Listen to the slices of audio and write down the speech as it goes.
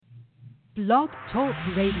Blog Talk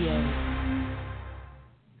Radio.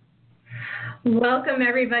 Welcome,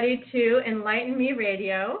 everybody, to Enlighten Me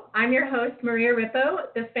Radio. I'm your host, Maria Rippo,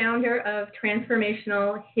 the founder of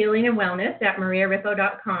Transformational Healing and Wellness at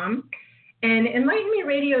mariarippo.com. And Enlighten Me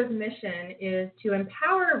Radio's mission is to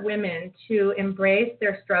empower women to embrace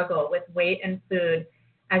their struggle with weight and food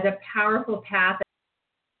as a powerful path.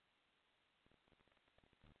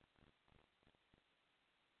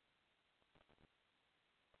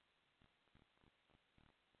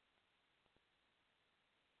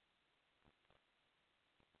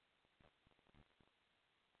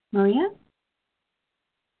 Maria?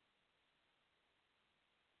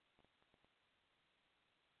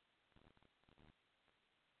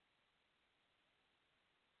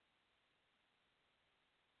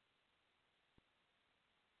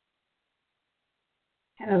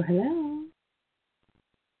 Hello, hello.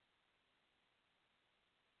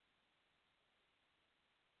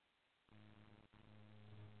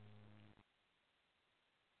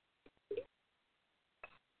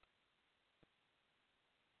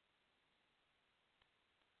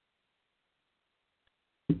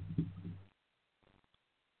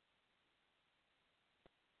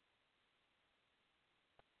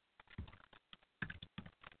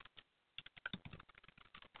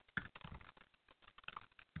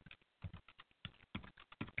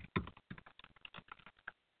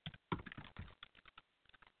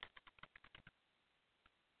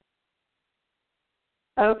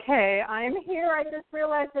 Okay, I'm here. I just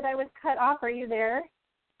realized that I was cut off. Are you there?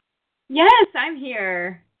 Yes, I'm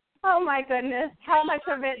here. Oh my goodness! How much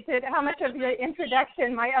of the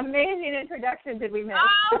introduction, my amazing introduction, did we miss?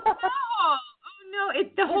 Oh no!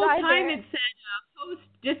 The whole time it said host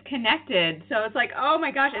disconnected. So it's like, oh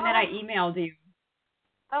my gosh! And then I emailed you.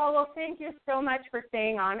 Oh, well, thank you so much for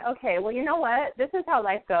staying on. Okay, well, you know what? This is how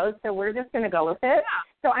life goes, so we're just going to go with it.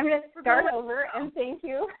 Yeah. So I'm going to start over, and thank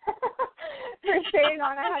you for staying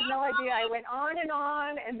on. I had no idea. I went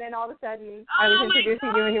on, and then all of a sudden I was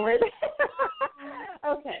introducing you, and you were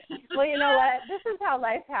there. Okay. Well, you know what? This is how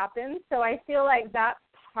life happens, so I feel like that's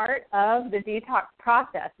part of the detox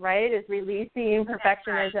process, right, is releasing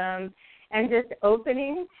perfectionism and just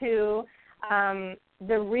opening to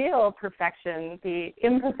the real perfection, the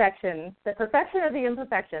imperfection, the perfection of the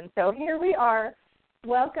imperfection. So here we are.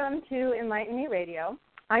 Welcome to Enlighten Me Radio.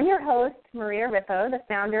 I'm your host, Maria Rippo, the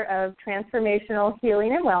founder of Transformational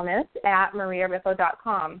Healing and Wellness at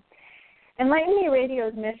mariarippo.com. Enlighten Me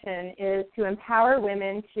Radio's mission is to empower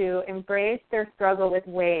women to embrace their struggle with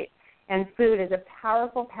weight and food as a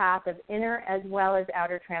powerful path of inner as well as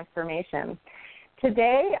outer transformation.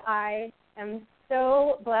 Today, I am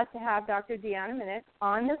so blessed to have Dr. Deanna Minich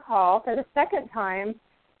on the call for the second time.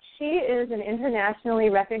 She is an internationally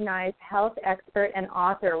recognized health expert and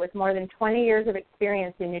author with more than 20 years of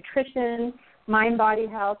experience in nutrition, mind-body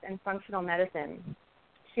health, and functional medicine.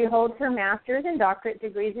 She holds her master's and doctorate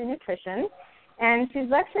degrees in nutrition, and she's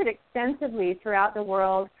lectured extensively throughout the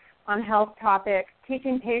world on health topics,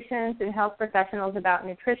 teaching patients and health professionals about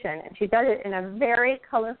nutrition. And she does it in a very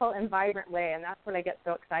colorful and vibrant way, and that's what I get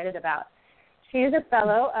so excited about. She is a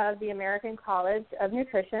fellow of the American College of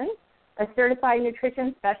Nutrition, a certified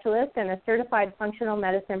nutrition specialist, and a certified functional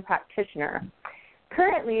medicine practitioner.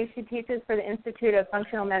 Currently, she teaches for the Institute of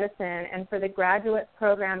Functional Medicine and for the graduate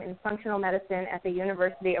program in functional medicine at the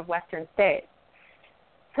University of Western States.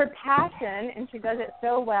 Her passion, and she does it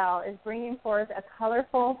so well, is bringing forth a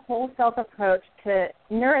colorful whole self approach to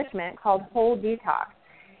nourishment called Whole Detox.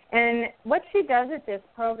 And what she does at this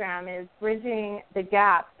program is bridging the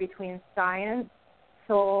gap between science,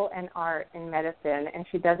 soul, and art in medicine, and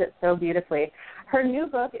she does it so beautifully. Her new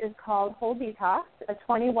book is called Whole Detox, a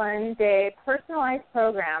 21-day personalized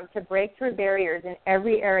program to break through barriers in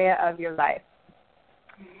every area of your life.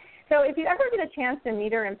 So if you ever get a chance to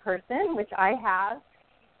meet her in person, which I have,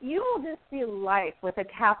 you will just see life with a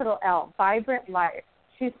capital L, vibrant life.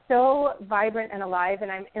 She's so vibrant and alive,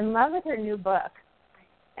 and I'm in love with her new book.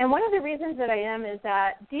 And one of the reasons that I am is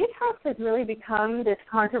that detox has really become this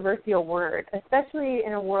controversial word, especially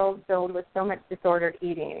in a world filled with so much disordered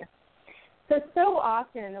eating. So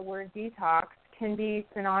often the word detox can be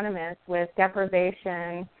synonymous with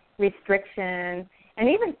deprivation, restriction, and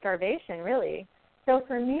even starvation, really. So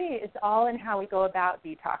for me, it's all in how we go about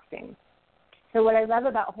detoxing. So what I love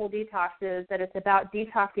about Whole Detox is that it's about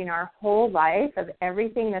detoxing our whole life of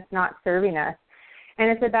everything that's not serving us. And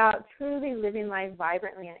it's about truly living life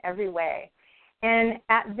vibrantly in every way. And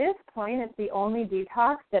at this point, it's the only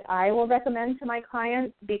detox that I will recommend to my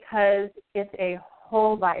clients because it's a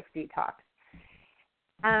whole life detox.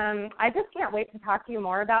 I just can't wait to talk to you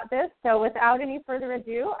more about this. So without any further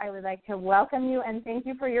ado, I would like to welcome you and thank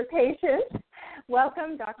you for your patience.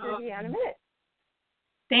 Welcome, Dr. Deanna Minich.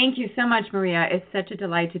 Thank you so much, Maria. It's such a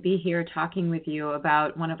delight to be here talking with you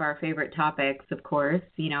about one of our favorite topics, of course.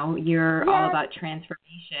 You know, you're all about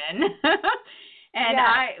transformation. And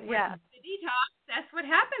with the detox, that's what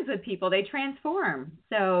happens with people. They transform.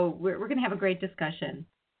 So we're going to have a great discussion.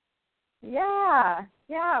 Yeah.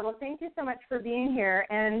 Well, thank you so much for being here.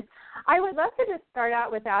 And I would love to just start out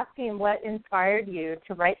with asking what inspired you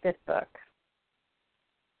to write this book.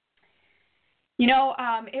 You know,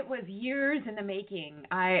 it was years in the making.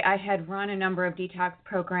 I had run a number of detox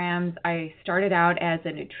programs. I started out as a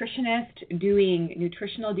nutritionist doing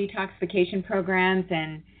nutritional detoxification programs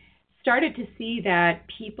and started to see that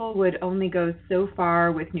people would only go so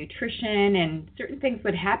far with nutrition and certain things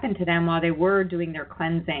would happen to them while they were doing their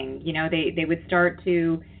cleansing. You know, they would start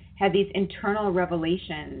to have these internal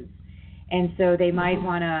revelations. And so they might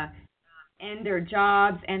want to end their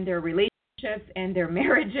jobs, end their relationships, and their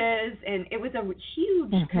marriages, and it was a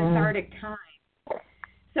huge cathartic time.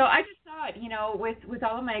 So I just thought, you know, with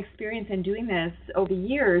all of my experience in doing this over the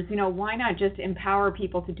years, you know, why not just empower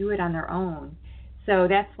people to do it on their own? So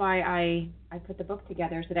that's why I put the book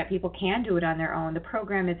together so that people can do it on their own. The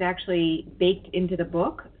program is actually baked into the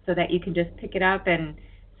book so that you can just pick it up and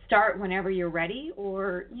start whenever you're ready,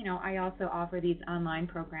 or, you know, I also offer these online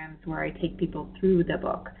programs where I take people through the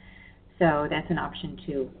book. So that's an option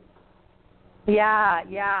too. Yeah,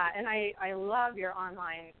 and I love your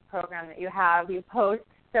online program that you have. You post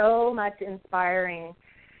so much inspiring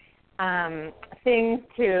things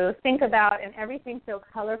to think about, and everything's so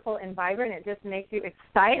colorful and vibrant. It just makes you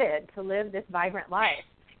excited to live this vibrant life.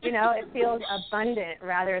 You know, it feels abundant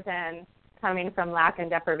rather than coming from lack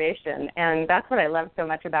and deprivation, and that's what I love so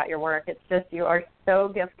much about your work. It's just you are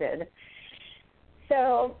so gifted.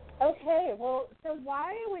 So, okay, well, so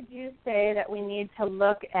why would you say that we need to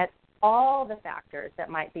look at all the factors that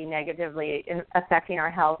might be negatively affecting our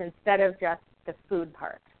health instead of just the food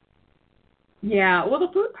part? Yeah, well,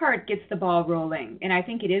 the food part gets the ball rolling, and I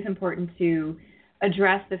think it is important to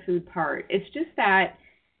address the food part. It's just that,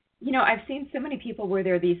 you know, I've seen so many people where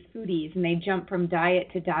they're these foodies and they jump from diet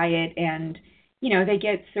to diet and, you know, they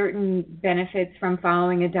get certain benefits from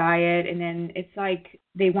following a diet, and then it's like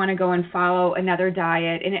they want to go and follow another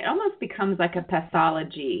diet, and it almost becomes like a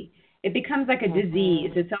pathology. It becomes like a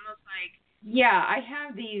disease. It's almost like, yeah, I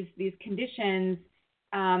have these conditions,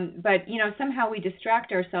 but, you know, somehow we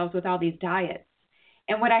distract ourselves with all these diets.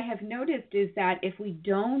 And what I have noticed is that if we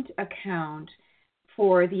don't account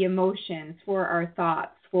for the emotions, for our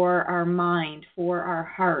thoughts, for our mind, for our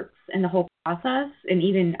hearts, and the whole process, and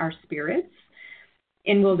even our spirits,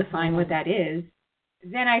 and we'll define what that is,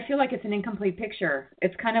 then I feel like it's an incomplete picture.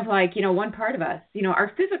 It's kind of like, you know, one part of us, you know,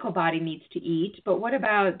 our physical body needs to eat, but what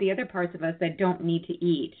about the other parts of us that don't need to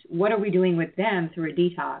eat? What are we doing with them through a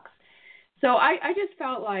detox? So I just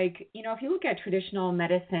felt like, you know, if you look at traditional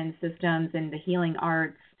medicine systems and the healing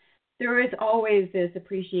arts, there is always this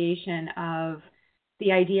appreciation of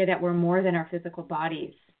the idea that we're more than our physical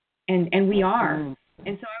bodies, and we are. And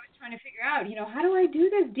so I was trying to figure out, you know, how do I do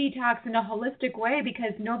this detox in a holistic way?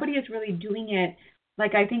 Because nobody is really doing it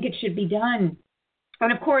like I think it should be done.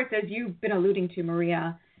 And of course, as you've been alluding to,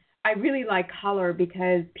 Maria, I really like color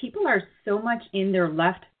because people are so much in their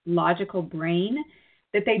left logical brain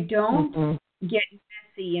that they don't get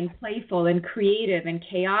messy and playful and creative and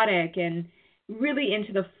chaotic and really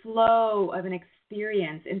into the flow of an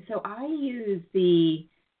experience. And so I use the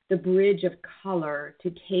bridge of color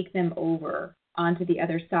to take them over onto the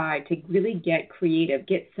other side, to really get creative,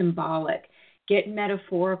 get symbolic, get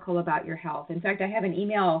metaphorical about your health. In fact, I have an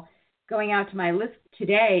email going out to my list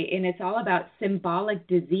today, and it's all about symbolic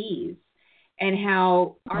disease and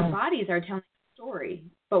how our bodies are telling a story,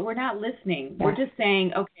 but we're not listening. We're just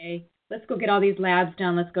saying, okay, let's go get all these labs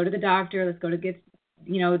done. Let's go to the doctor. Let's go to get,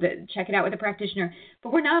 you know, check it out with a practitioner.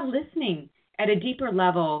 But we're not listening at a deeper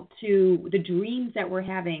level to the dreams that we're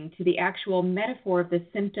having, to the actual metaphor of the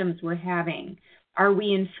symptoms we're having. Are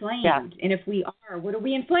we inflamed? Yeah. And if we are, what are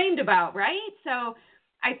we inflamed about, right? So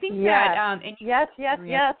I think that... and yes. Right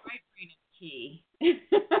brain is key.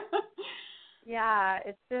 Yeah,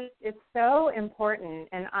 it's so important.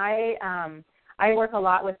 And I work a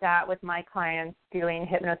lot with that with my clients doing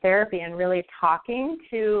hypnotherapy and really talking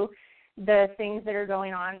to the things that are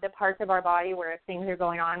going on, the parts of our body where things are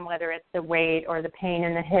going on, whether it's the weight or the pain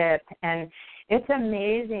in the hip. And it's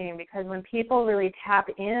amazing because when people really tap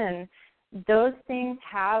in, those things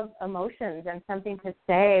have emotions and something to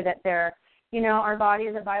say that they're, you know, our body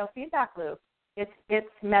is a biofeedback loop. Its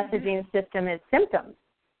messaging system is symptoms.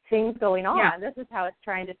 things going on. Yeah. This is how it's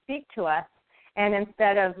trying to speak to us. And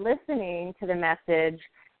instead of listening to the message,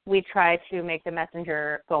 we try to make the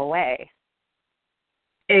messenger go away.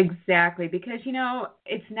 Exactly, because,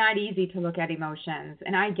 it's not easy to look at emotions,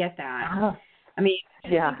 and I get that. I mean,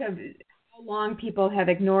 think of how long people have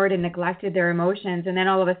ignored and neglected their emotions, and then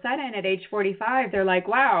all of a sudden at age 45, they're like,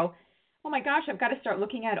 wow, oh my gosh, I've got to start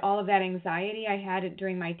looking at all of that anxiety I had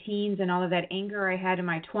during my teens and all of that anger I had in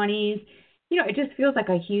my 20s. It just feels like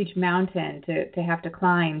a huge mountain to have to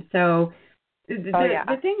climb. So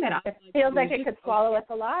the thing that it feels like it could swallow us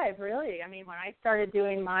alive, really. I mean, when I started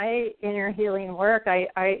doing my inner healing work,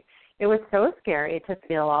 it was so scary to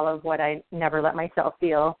feel all of what I never let myself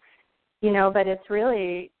feel, but it's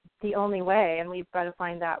really the only way, and we've got to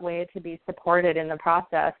find that way to be supported in the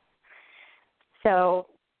process. So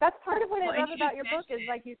that's part of what I love about your book is,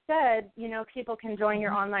 like you said, people can join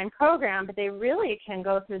your online program, but they really can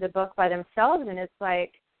go through the book by themselves, and it's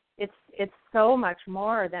like it's so much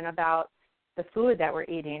more than about the food that we're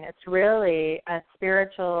eating. It's really a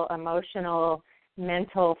spiritual, emotional,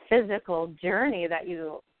 mental, physical journey that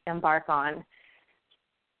you embark on.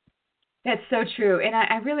 That's so true. And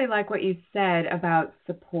I really like what you said about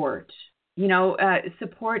support.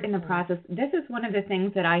 Support in the process. This is one of the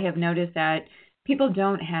things that I have noticed that people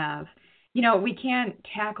don't have. We can't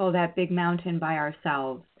tackle that big mountain by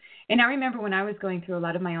ourselves. And I remember when I was going through a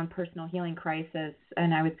lot of my own personal healing crisis,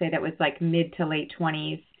 and I would say that was like mid to late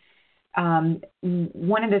 20s,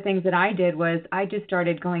 one of the things that I did was I just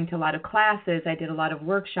started going to a lot of classes. I did a lot of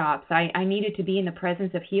workshops. I needed to be in the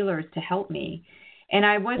presence of healers to help me. And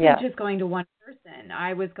I wasn't just going to one person.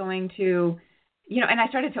 I was going to, and I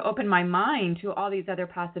started to open my mind to all these other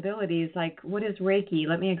possibilities, like what is Reiki?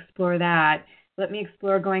 Let me explore that. Let me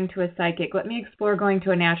explore going to a psychic. Let me explore going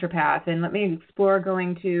to a naturopath. And let me explore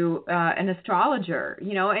going to an astrologer,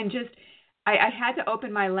 and just I had to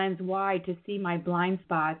open my lens wide to see my blind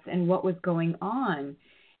spots and what was going on.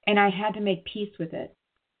 And I had to make peace with it.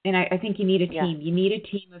 And I think you need a team. You need a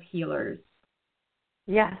team of healers.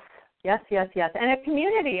 Yes. And a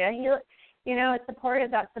community.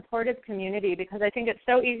 It's that supportive community, because I think it's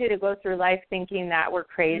so easy to go through life thinking that we're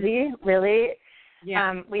crazy, really.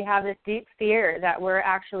 Yeah. We have this deep fear that we're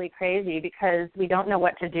actually crazy because we don't know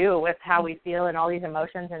what to do with how we feel and all these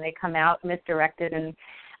emotions, and they come out misdirected. And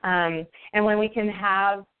when we can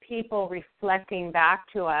have people reflecting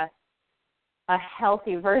back to us a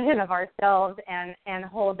healthy version of ourselves and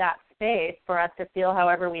hold that space for us to feel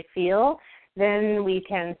however we feel, then we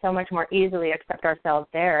can so much more easily accept ourselves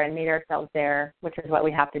there and meet ourselves there, which is what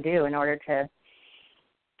we have to do in order to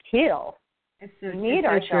heal. Meet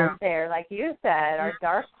ourselves there, like you said, our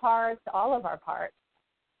dark parts, all of our parts.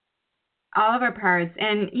 All of our parts.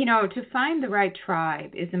 And, to find the right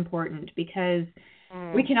tribe is important, because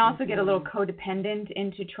we can also get a little codependent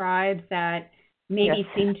into tribes that maybe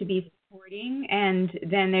seem to be supporting, and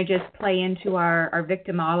then they just play into our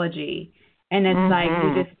victimology. And it's like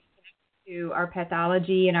we just to our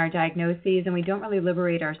pathology and our diagnoses, and we don't really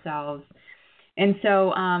liberate ourselves. And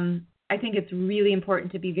so I think it's really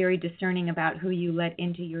important to be very discerning about who you let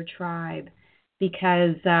into your tribe,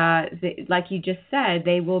 because like you just said,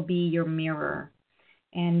 they will be your mirror.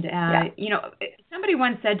 And, somebody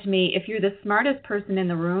once said to me, if you're the smartest person in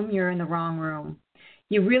the room, you're in the wrong room.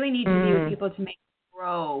 You really need to be with people to make you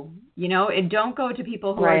grow, and don't go to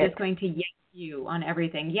people who are just going to yes you on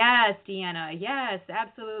everything. Yes, Deanna. Yes,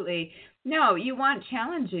 absolutely. No, you want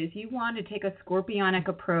challenges. You want to take a scorpionic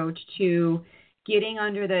approach to getting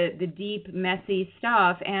under the deep, messy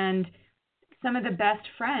stuff. And some of the best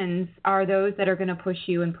friends are those that are going to push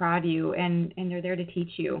you and prod you, and they're there to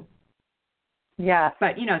teach you. Yeah.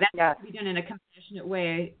 But, that has to be done in a compassionate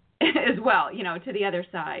way as well, to the other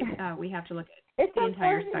side. We have to look at the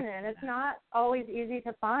entire spectrum. It's not always easy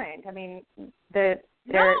to find. I mean,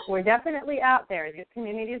 we're definitely out there. These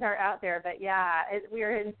communities are out there. But,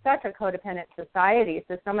 we're in such a codependent society.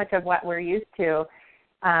 So much of what we're used to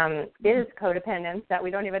is codependence that we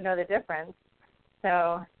don't even know the difference.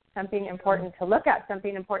 So something important to look at,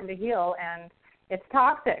 something important to heal. And it's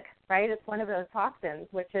toxic, right? It's one of those toxins,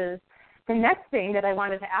 which is the next thing that I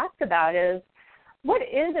wanted to ask about is, what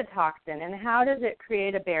is a toxin and how does it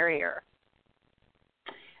create a barrier?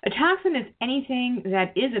 A toxin is anything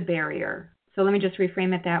that is a barrier. So let me just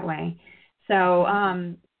reframe it that way. So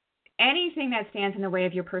anything that stands in the way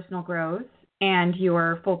of your personal growth and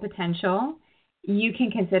your full potential, you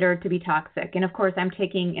can consider to be toxic. And of course, I'm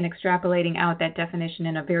taking and extrapolating out that definition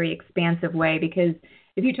in a very expansive way, because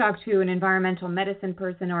if you talk to an environmental medicine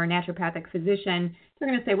person or a naturopathic physician, they're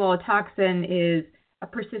going to say, well, a toxin is a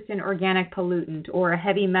persistent organic pollutant or a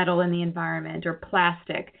heavy metal in the environment or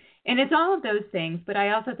plastic. And it's all of those things, but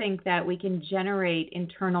I also think that we can generate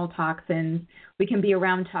internal toxins. We can be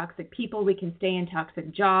around toxic people. We can stay in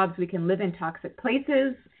toxic jobs. We can live in toxic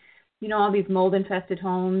places. You know, all these mold-infested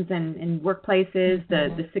homes and workplaces,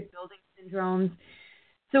 the sick building syndromes.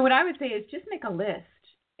 So what I would say is just make a list.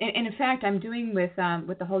 And in fact, I'm doing with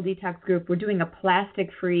the Whole Detox group, we're doing a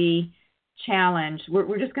plastic-free challenge.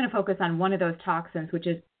 We're just going to focus on one of those toxins, which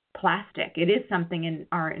is plastic. It is something in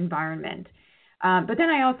our environment. But then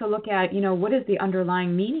I also look at, you know, what is the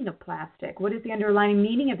underlying meaning of plastic? What is the underlying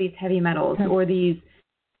meaning of these heavy metals or these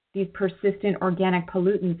persistent organic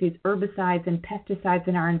pollutants, these herbicides and pesticides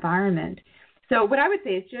in our environment? So what I would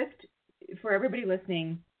say is just for everybody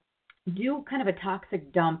listening, do kind of a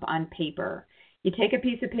toxic dump on paper. You take a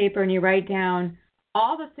piece of paper and you write down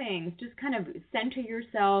all the things, just kind of center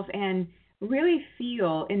yourself and really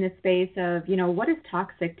feel in the space of, you know, what is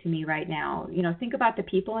toxic to me right now? You know, think about the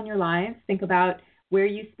people in your lives, think about where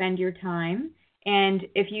you spend your time. And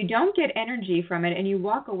if you don't get energy from it and you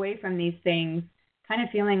walk away from these things kind of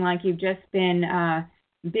feeling like you've just been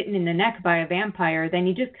bitten in the neck by a vampire, then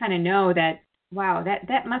you just kind of know that, wow,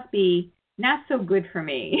 that must be not so good for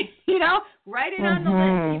me. You know, write it on the list.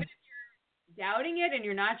 Even if you're doubting it and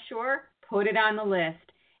you're not sure, put it on the list.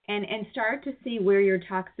 And start to see where your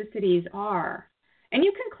toxicities are. And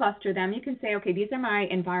you can cluster them. You can say, okay, these are my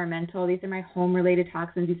environmental, these are my home-related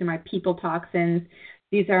toxins, these are my people toxins,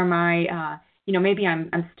 these are my, maybe I'm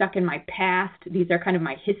stuck in my past, these are kind of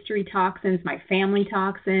my history toxins, my family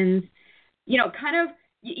toxins. You know, kind of,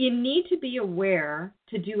 you need to be aware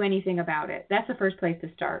to do anything about it. That's the first place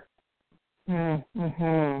to start.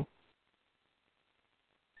 Mm-hmm.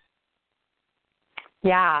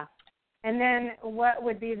 Yeah. And then what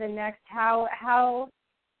would be the next,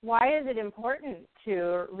 why is it important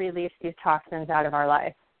to release these toxins out of our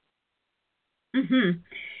life?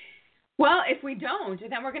 Well, if we don't,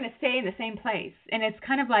 then we're going to stay in the same place. And it's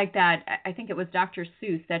kind of like that, I think it was Dr.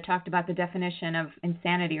 Seuss that talked about the definition of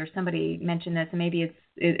insanity, or somebody mentioned this, and maybe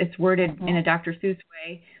it's worded in a Dr. Seuss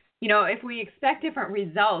way. You know, if we expect different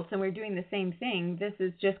results and we're doing the same thing, this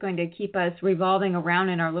is just going to keep us revolving around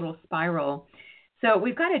in our little spiral. So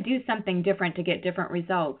we've got to do something different to get different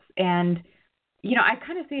results. And, you know, I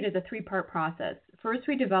kind of see it as a three-part process. First,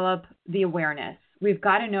 we develop the awareness. We've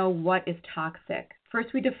got to know what is toxic.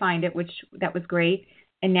 First, we defined it, that was great.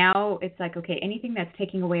 And now it's like, okay, anything that's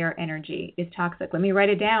taking away our energy is toxic. Let me write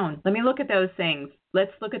it down. Let me look at those things.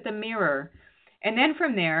 Let's look at the mirror. And then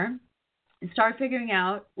from there, start figuring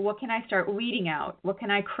out, what can I start weeding out? What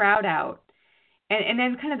can I crowd out? And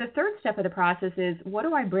then kind of the third step of the process is, what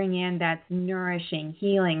do I bring in that's nourishing,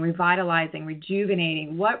 healing, revitalizing,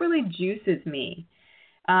 rejuvenating? What really juices me?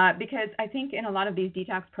 Because I think in a lot of these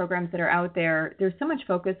detox programs that are out there, there's so much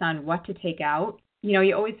focus on what to take out. You know,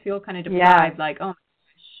 you always feel kind of deprived, like, oh my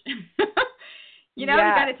gosh. You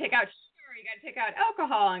got to take out sugar, you got to take out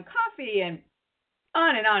alcohol and coffee and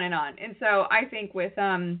on and on and on. And so I think with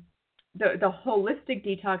the holistic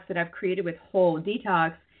detox that I've created with Whole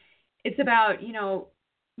Detox, it's about, you know,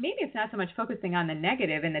 maybe it's not so much focusing on the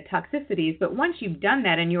negative and the toxicities, but once you've done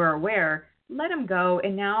that and you're aware, let them go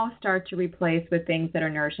and now start to replace with things that are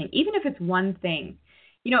nourishing, even if it's one thing.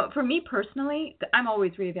 You know, for me personally, I'm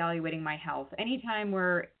always reevaluating my health. Anytime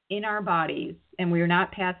we're in our bodies and we're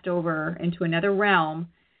not passed over into another realm,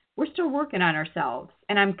 we're still working on ourselves.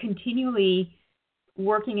 And I'm continually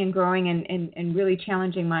working and growing and really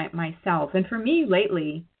challenging myself. And for me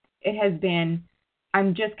lately, it has been,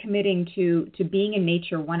 I'm just committing to being in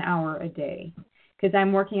nature 1 hour a day, because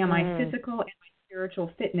I'm working on my physical and my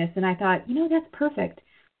spiritual fitness. And I thought, you know, that's perfect.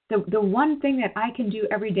 The one thing that I can do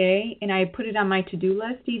every day, and I put it on my to-do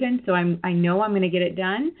list even, so I know I'm going to get it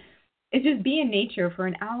done, is just be in nature for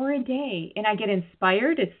 1 hour a day. And I get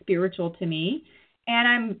inspired. It's spiritual to me. And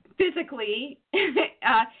I'm physically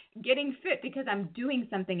getting fit because I'm doing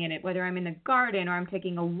something in it, whether I'm in the garden or I'm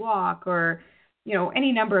taking a walk or, you know,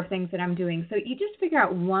 any number of things that I'm doing. So you just figure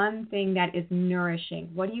out one thing that is nourishing.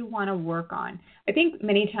 What do you want to work on? I think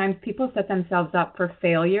many times people set themselves up for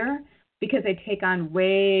failure because they take on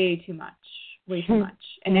way too much.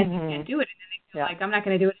 And then you can't do it. And then they feel like, I'm not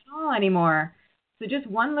going to do it at all anymore. So just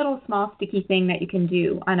one little small sticky thing that you can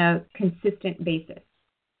do on a consistent basis.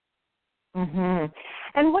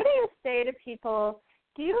 And what do you say to people?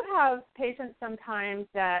 Do you have patients sometimes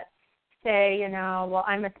that say, you know, well,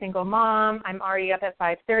 I'm a single mom, I'm already up at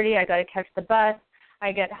 5:30, I got to catch the bus,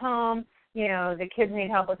 I get home, you know, the kids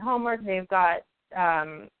need help with homework, they've got,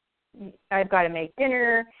 I've got to make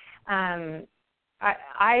dinner, I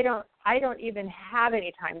don't even have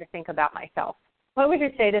any time to think about myself. What would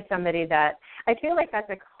you say to somebody that, I feel like that's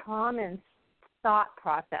a common thought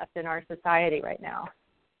process in our society right now?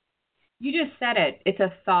 You just said it. It's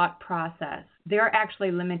a thought process. They're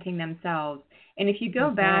actually limiting themselves. And if you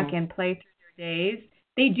go back and play through their days,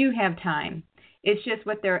 they do have time. It's just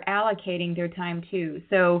what they're allocating their time to.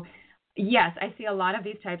 So, yes, I see a lot of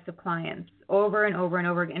these types of clients over and over and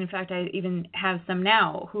over again. In fact, I even have some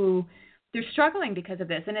now who they're struggling because of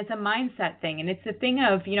this. And it's a mindset thing. And it's a thing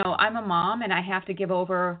of, I'm a mom and I have to give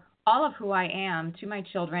over all of who I am to my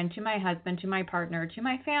children, to my husband, to my partner, to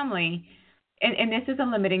my family. And this is a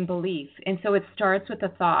limiting belief. And so it starts with the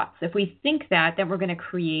thoughts. If we think that, then we're going to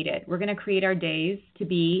create it. We're going to create our days to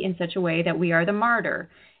be in such a way that we are the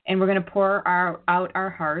martyr. And we're going to pour out our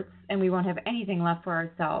hearts, and we won't have anything left for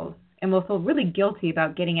ourselves. And we'll feel really guilty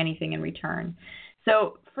about getting anything in return.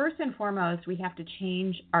 So first and foremost, we have to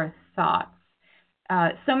change our thoughts.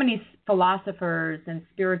 So many philosophers and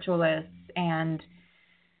spiritualists and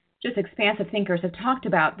just expansive thinkers have talked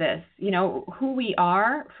about this. Who we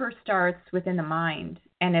are first starts within the mind.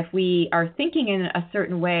 And if we are thinking in a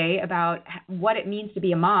certain way about what it means to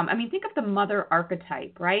be a mom, think of the mother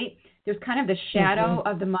archetype, right? There's kind of the shadow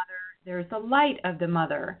of the mother. There's the light of the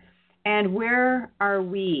mother. And where are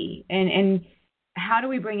we? And how do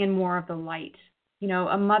we bring in more of the light?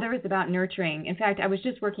 A mother is about nurturing. In fact, I was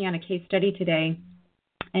just working on a case study today,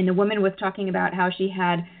 and the woman was talking about how she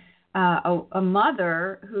had a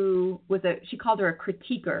mother who was she called her a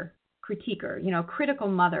critiquer, critical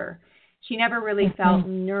mother. She never really felt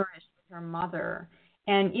nourished with her mother.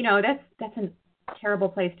 And, that's a terrible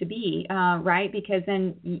place to be, right? Because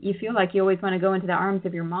then you feel like you always want to go into the arms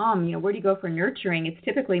of your mom. Where do you go for nurturing? It's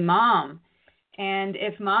typically mom. And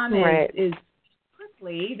if mom is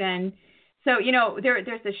prickly, then, so,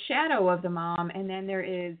 there's the shadow of the mom, and then there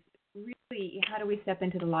is really, how do we step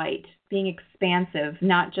into the light? Being expansive,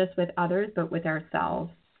 not just with others, but with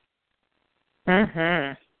ourselves. So,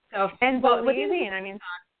 and believing,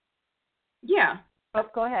 yeah. Oh,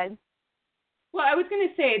 go ahead. Well, I was going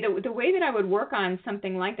to say the way that I would work on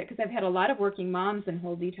something like that, because I've had a lot of working moms in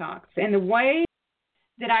Whole Detox, and the way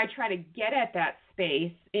that I try to get at that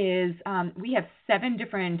space is we have 7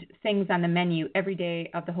 different things on the menu every day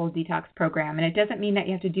of the Whole Detox program, and it doesn't mean that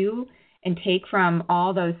you have to do and take from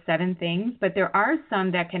all those 7 things, but there are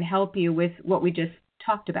some that can help you with what we just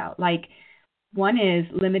talked about. Like, one is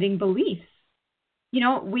limiting beliefs. We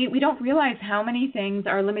don't realize how many things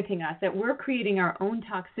are limiting us, that we're creating our own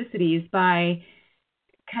toxicities by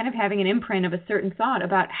kind of having an imprint of a certain thought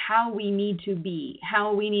about how we need to be,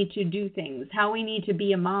 how we need to do things, how we need to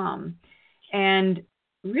be a mom. And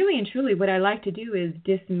really and truly what I like to do is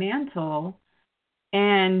dismantle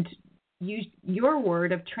and use your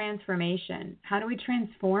word of transformation. How do we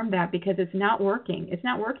transform that? Because it's not working. It's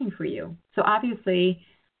not working for you. So obviously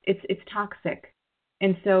it's toxic.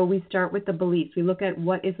 And so we start with the beliefs. We look at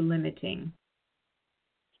what is limiting.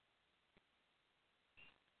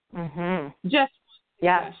 Just one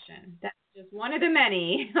suggestion. That's just one of the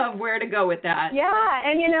many of where to go with that. Yeah,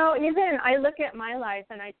 and even I look at my life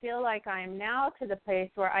and I feel like I'm now to the place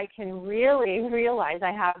where I can really realize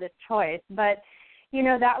I have this choice. But,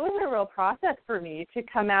 that was a real process for me to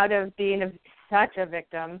come out of being such a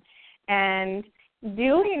victim and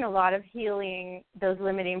doing a lot of healing those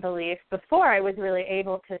limiting beliefs before I was really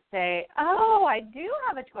able to say, oh, I do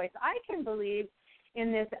have a choice. I can believe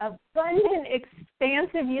in this abundant,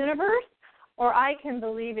 expansive universe, or I can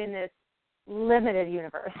believe in this limited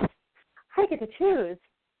universe. I get to choose.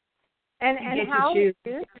 And how we choose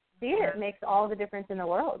to see it makes all the difference in the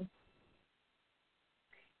world.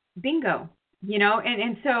 Bingo.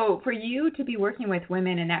 And so for you to be working with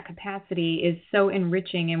women in that capacity is so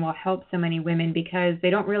enriching and will help so many women because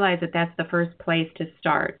they don't realize that that's the first place to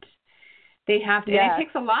start. They have to, and it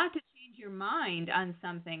takes a lot to change your mind on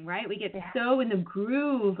something, right? We get so in the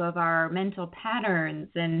groove of our mental patterns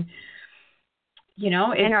and,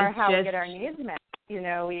 how we get our needs met.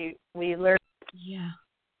 We learn. Yeah.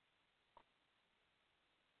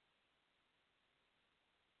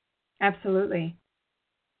 Absolutely.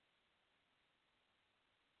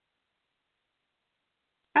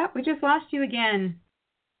 Oh, we just lost you again.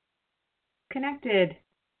 Connected.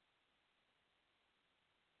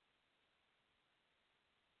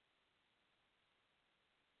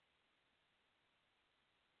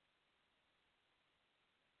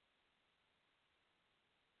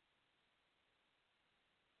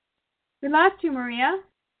 We lost you, Maria.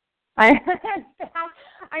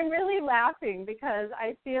 I'm really laughing because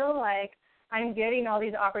I feel like I'm getting all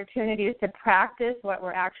these opportunities to practice what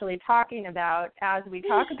we're actually talking about as we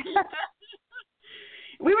talk about.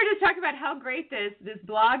 We were just talking about how great this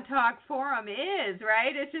blog talk forum is,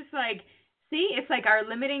 right? It's just like, see, it's like our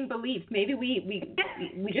limiting beliefs. Maybe we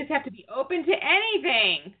just have to be open to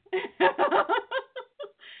anything.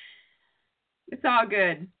 It's all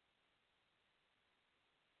good.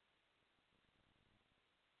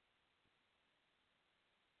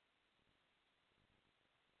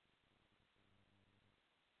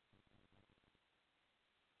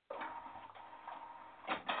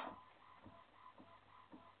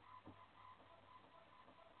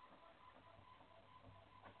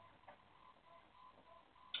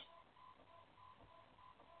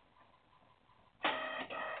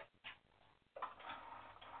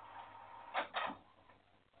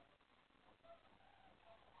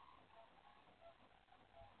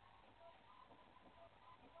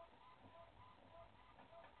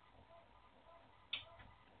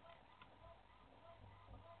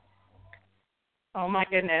 Oh, my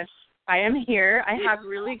goodness. I am here. I have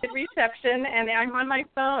really good reception, and I'm on my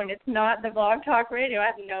phone. It's not the Blog Talk Radio. I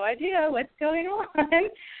have no idea what's going on.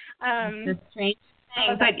 It's a strange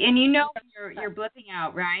thing. But, and you know you're blipping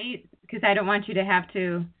out, right? Because I don't want you to have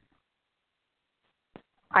to.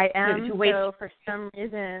 I am, to wait. So for some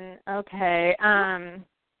reason, okay.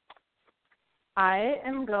 I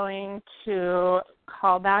am going to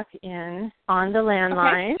call back in on the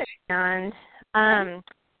landline, okay. And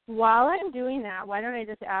while I'm doing that, why don't I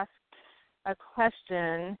just ask a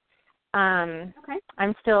question? Okay.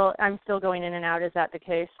 I'm still going in and out. Is that the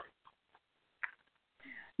case?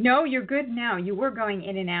 No, you're good now. You were going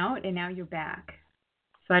in and out, and now you're back.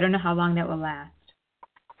 So I don't know how long that will last.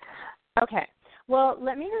 Okay. Well,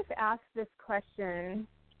 let me just ask this question.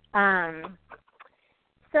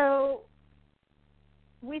 So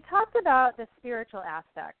we talked about the spiritual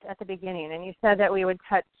aspect at the beginning, and you said that we would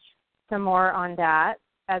touch some more on that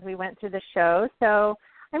as we went through the show. So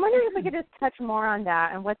I'm wondering if we could just touch more on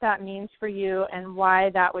that and what that means for you and why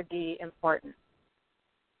that would be important.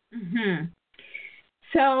 Mm-hmm.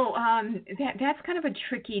 So that's kind of a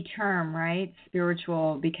tricky term, right?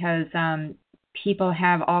 Spiritual, because people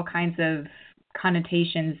have all kinds of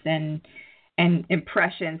connotations and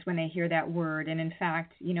impressions when they hear that word. And in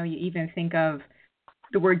fact, you know, you even think of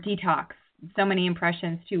the word detox. So many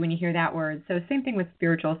impressions too when you hear that word. So same thing with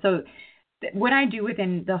spiritual. So what I do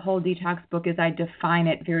within the Whole Detox book is I define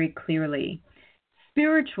it very clearly.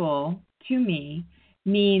 Spiritual, to me,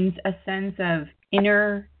 means a sense of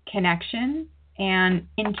inner connection and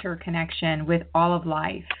interconnection with all of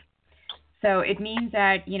life. So it means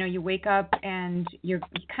that, you know, you wake up and you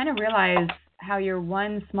kind of realize how you're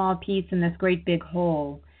one small piece in this great big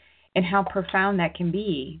whole and how profound that can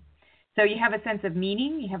be. So you have a sense of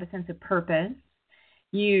meaning, you have a sense of purpose.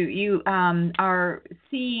 You are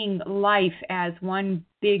seeing life as one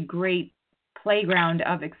big, great playground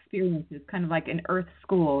of experiences, kind of like an earth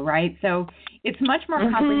school, right? So it's much more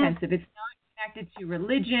comprehensive. It's not connected to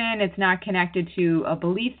religion. It's not connected to a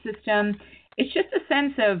belief system. It's just a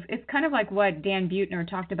sense of, it's kind of like what Dan Buettner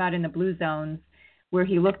talked about in the Blue Zones, where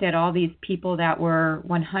he looked at all these people that were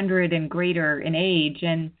 100 and greater in age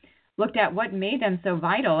and looked at what made them so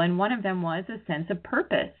vital. And one of them was a sense of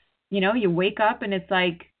purpose. You know, you wake up and it's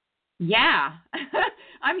like, yeah,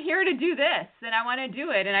 I'm here to do this and I want to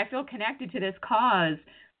do it and I feel connected to this cause.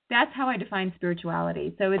 That's how I define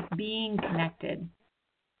spirituality. So it's being connected.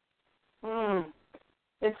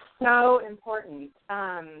 It's so important.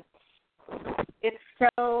 It's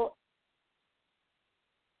so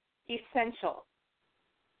essential.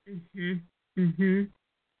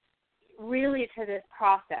 Really, to this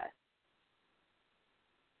process.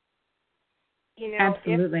 You know,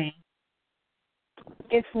 absolutely.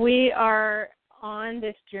 If we are on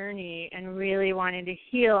this journey and really wanting to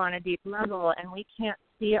heal on a deep level and we can't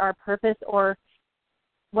see our purpose, or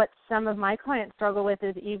what some of my clients struggle with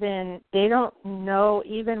is even they don't know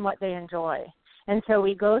even what they enjoy. And so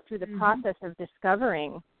we go through the process of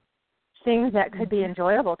discovering things that could be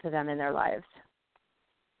enjoyable to them in their lives.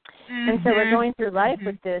 And so we're going through life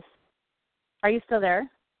with this. Are you still there?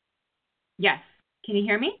 Yes. Can you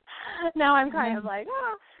hear me? Now I'm kind of like,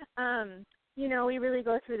 you know, we really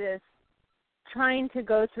go through this trying to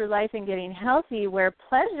go through life and getting healthy, where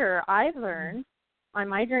pleasure, I've learned on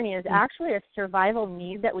my journey, is actually a survival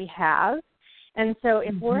need that we have. And so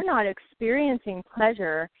if we're not experiencing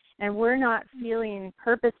pleasure and we're not feeling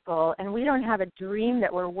purposeful and we don't have a dream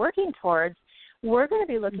that we're working towards, we're going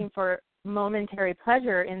to be looking for momentary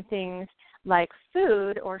pleasure in things like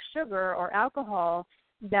food or sugar or alcohol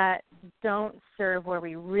that don't serve where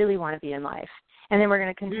we really want to be in life. And then we're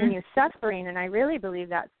going to continue suffering, and I really believe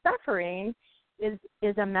that suffering is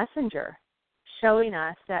a messenger showing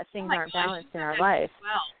us that things aren't balanced in our life.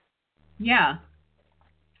 Well, yeah.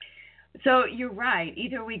 So you're right.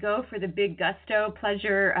 Either we go for the big gusto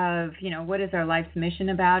pleasure of, you know, what is our life's mission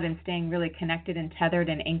about and staying really connected and tethered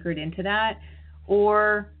and anchored into that,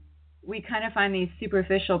 or we kind of find these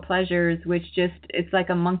superficial pleasures, which just, it's like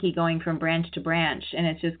a monkey going from branch to branch, and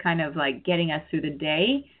it's just kind of like getting us through the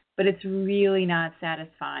day, but it's really not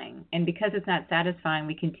satisfying. And because it's not satisfying,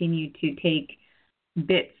 we continue to take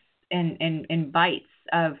bits and bites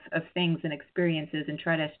of things and experiences and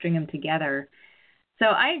try to string them together. So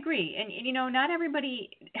I agree. And not everybody,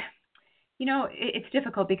 it's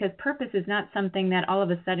difficult because purpose is not something that all of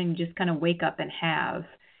a sudden you just kind of wake up and have.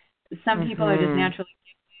 Some people are just naturally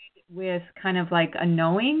gifted with kind of like a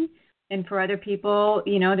knowing. And for other people,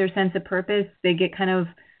 their sense of purpose, they get kind of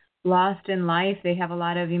lost in life. They have a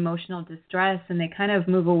lot of emotional distress and they kind of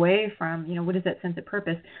move away from, what is that sense of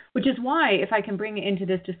purpose? Which is why, if I can bring it into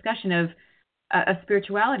this discussion of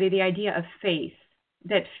spirituality, the idea of faith,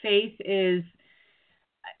 that faith is,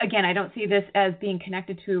 again, I don't see this as being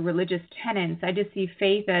connected to religious tenets. I just see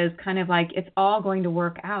faith as kind of like it's all going to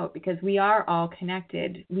work out because we are all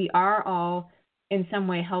connected. We are all in some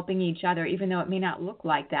way helping each other, even though it may not look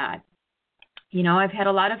like that. I've had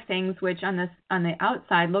a lot of things which on the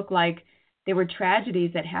outside look like they were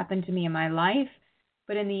tragedies that happened to me in my life.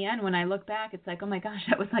 But in the end, when I look back, it's like, oh my gosh,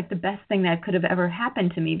 that was like the best thing that could have ever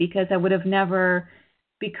happened to me because I would have never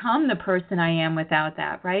become the person I am without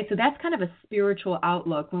that, right? So that's kind of a spiritual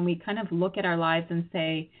outlook when we kind of look at our lives and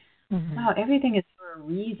say, wow, everything is for a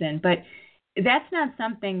reason. But that's not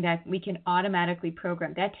something that we can automatically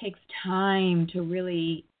program. That takes time to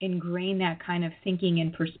really ingrain that kind of thinking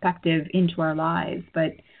and perspective into our lives.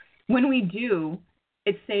 But when we do,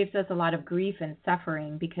 it saves us a lot of grief and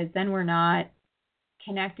suffering because then we're not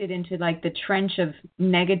connected into like the trench of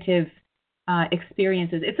negative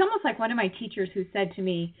experiences. It's almost like one of my teachers who said to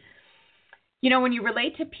me, when you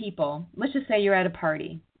relate to people, let's just say you're at a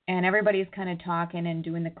party and everybody's kind of talking and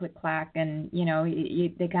doing the click clack and,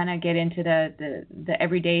 they kind of get into the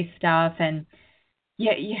everyday stuff and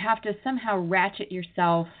you have to somehow ratchet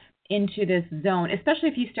yourself into this zone, especially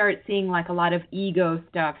if you start seeing like a lot of ego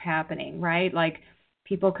stuff happening, right? Like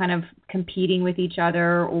people kind of competing with each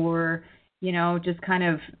other or just kind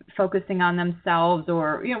of focusing on themselves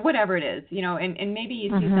or, whatever it is, and maybe you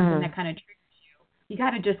see something that kind of triggers you. You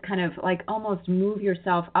got to just kind of like almost move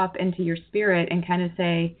yourself up into your spirit and kind of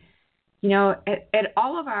say, at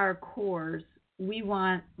all of our cores, we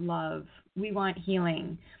want love, we want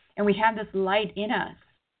healing, and we have this light in us.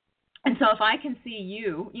 And so if I can see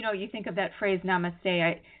you, you think of that phrase,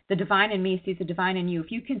 namaste, the divine in me sees the divine in you.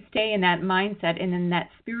 If you can stay in that mindset and in that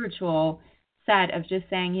spiritual set of just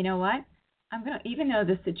saying, you know what? I'm going to, even though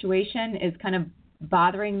the situation is kind of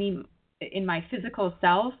bothering me in my physical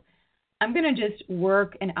self, I'm going to just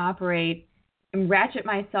work and operate and ratchet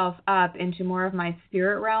myself up into more of my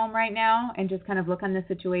spirit realm right now and just kind of look on the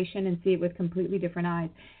situation and see it with completely different eyes.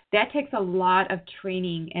 That takes a lot of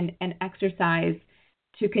training and exercise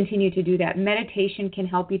to continue to do that. Meditation can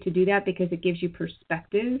help you to do that because it gives you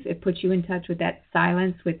perspective. It puts you in touch with that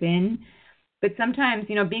silence within. But sometimes,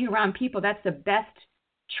 being around people, that's the best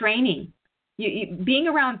training. Being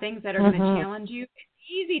around things that are going to challenge you,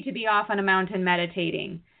 it's easy to be off on a mountain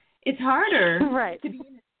meditating. It's harder to be in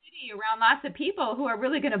the city around lots of people who are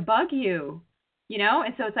really going to bug you,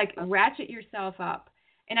 And so it's like ratchet yourself up.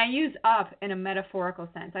 And I use up in a metaphorical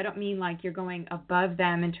sense. I don't mean like you're going above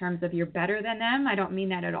them in terms of you're better than them. I don't mean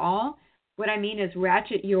that at all. What I mean is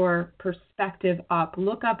ratchet your perspective up.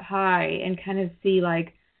 Look up high and kind of see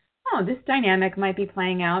like, oh, this dynamic might be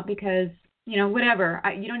playing out because whatever.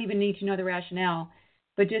 You don't even need to know the rationale,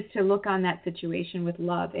 but just to look on that situation with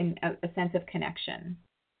love and a sense of connection.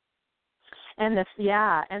 And the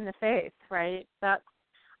faith, right?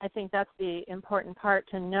 I think that's the important part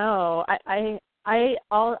to know. I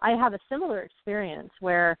have a similar experience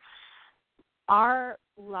where our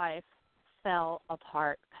life fell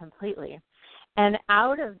apart completely, and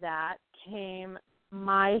out of that came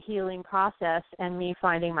my healing process and me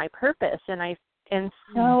finding my purpose. And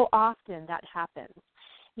so often that happens.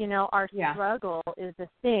 Our struggle is the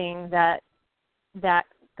thing that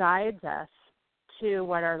guides us to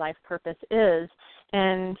what our life purpose is.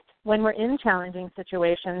 And when we're in challenging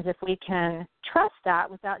situations, if we can trust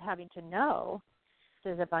that without having to know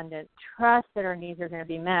there's abundant trust that our needs are going to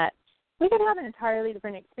be met, we can have an entirely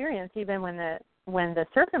different experience even when the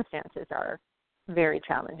circumstances are very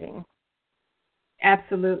challenging.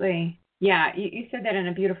 Absolutely. Yeah, you said that in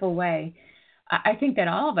a beautiful way. I think that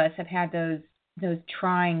all of us have had those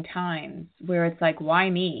trying times where it's like, why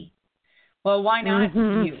me? Well, why not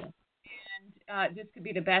you? And this could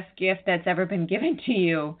be the best gift that's ever been given to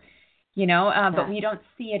you, but we don't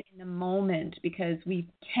see it in the moment because we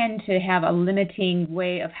tend to have a limiting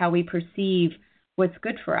way of how we perceive what's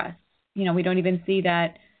good for us. We don't even see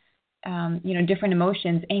that different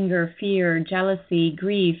emotions, anger, fear, jealousy,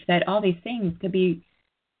 grief, that all these things could be,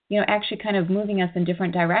 actually kind of moving us in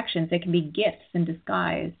different directions. They can be gifts in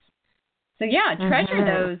disguise. So, treasure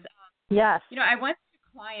those. Yes. I once had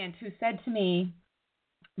a client who said to me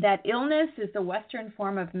that illness is the Western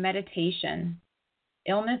form of meditation.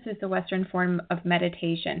 Illness is the Western form of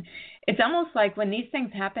meditation. It's almost like when these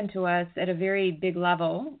things happen to us at a very big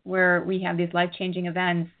level, where we have these life-changing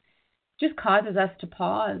events, just causes us to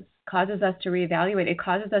pause, causes us to reevaluate. It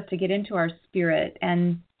causes us to get into our spirit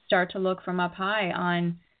and start to look from up high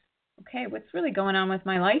on, okay, what's really going on with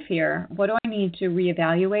my life here? What do I need to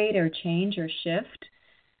reevaluate or change or shift?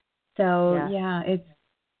 So,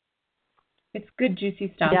 it's good,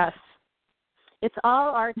 juicy stuff. Yes. It's all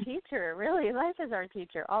our teacher, really. Life is our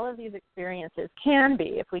teacher. All of these experiences can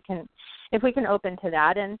be, if we can open to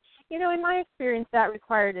that. And, in my experience, that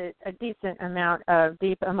required a decent amount of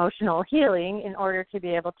deep emotional healing in order to be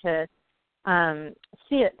able to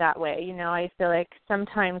see it that way. I feel like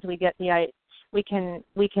sometimes we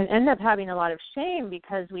can end up having a lot of shame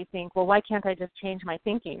because we think, well, why can't I just change my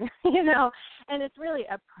thinking? And it's really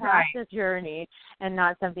a practice journey and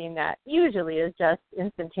not something that usually is just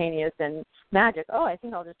instantaneous and magic. Oh, I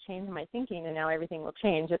think I'll just change my thinking and now everything will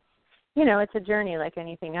change. It's, it's a journey like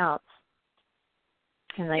anything else.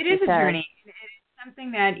 And like it is a journey. It is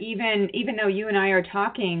something that even though you and I are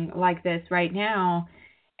talking like this right now,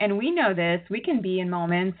 and we know this, we can be in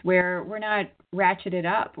moments where we're not ratcheted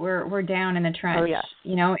up. We're down in the trench,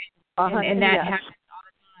 and that happens all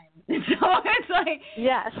the time. So it's like,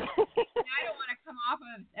 yes. I don't want to come off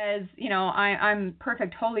of as, I'm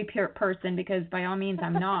perfect, holy person, because by all means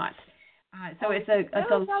I'm not. So it's a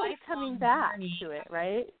always coming back journey. To it,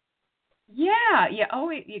 right? Yeah. Oh,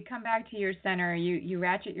 you come back to your center. You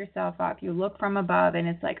ratchet yourself up. You look from above, and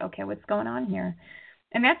it's like, okay, what's going on here?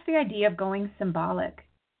 And that's the idea of going symbolic.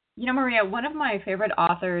 Maria, one of my favorite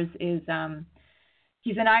authors is,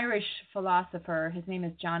 he's an Irish philosopher. His name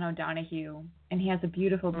is John O'Donohue, and he has a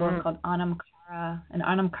beautiful book called Anam Cara, and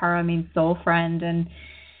Anam Cara means soul friend. And,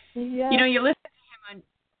 you listen to him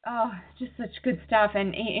on, just such good stuff.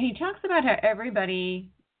 And he talks about how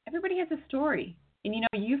everybody has a story. And,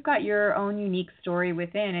 you've got your own unique story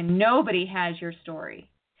within, and nobody has your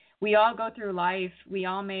story. We all go through life. We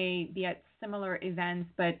all may be at similar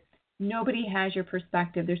events, but nobody has your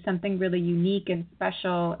perspective. There's something really unique and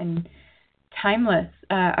special and timeless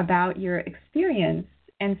about your experience.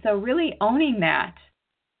 And so really owning that,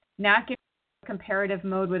 not getting into comparative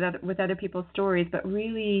mode with other people's stories, but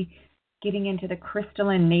really getting into the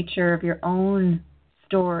crystalline nature of your own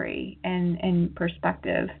story and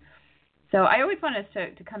perspective. So I always want us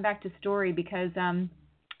to come back to story because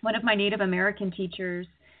one of my Native American teachers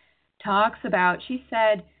talks about, she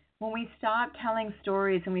said, when we stop telling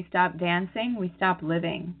stories and we stop dancing, we stop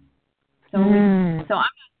living. So so I'm not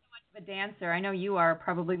so much of a dancer. I know you are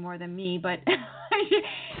probably more than me, but they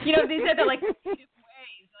said that like ways,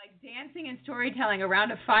 like dancing and storytelling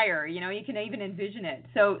around a fire, you can even envision it.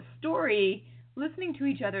 So story, listening to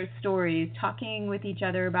each other's stories, talking with each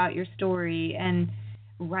other about your story and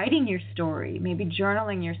writing your story, maybe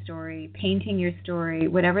journaling your story, painting your story,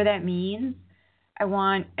 whatever that means. I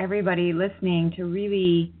want everybody listening to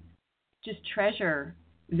really just treasure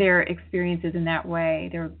their experiences in that way,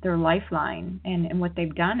 their lifeline and what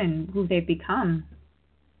they've done and who they've become.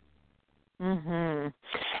 Mhm.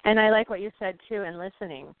 And I like what you said too, and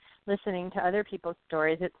listening to other people's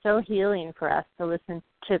stories. It's so healing for us to listen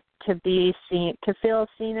to be seen, to feel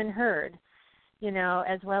seen and heard,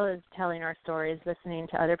 as well as telling our stories, listening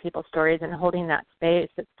to other people's stories and holding that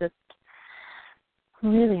space. It's just a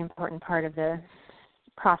really important part of the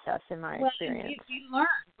process in my experience. We learn.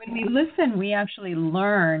 When we listen, we actually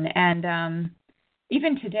learn. And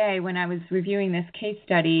even today, when I was reviewing this case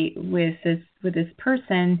study with this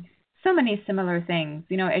person, so many similar things.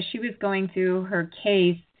 As she was going through her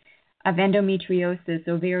case of endometriosis,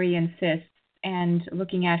 ovarian cysts, and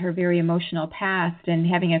looking at her very emotional past and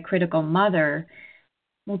having a critical mother,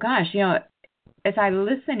 well, gosh, as I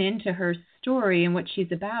listen into her story and what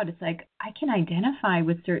she's about, it's like I can identify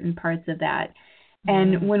with certain parts of that.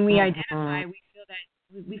 And when we identify,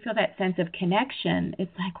 we feel that sense of connection.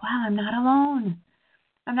 It's like, wow, I'm not alone.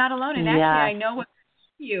 I'm not alone. And actually, I know what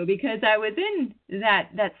you because I was in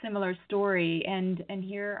that similar story. And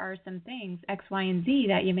here are some things, X, Y, and Z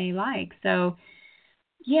that you may like. So,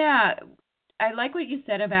 yeah, I like what you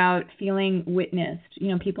said about feeling witnessed.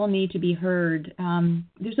 People need to be heard.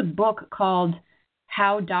 There's a book called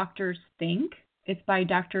How Doctors Think. It's by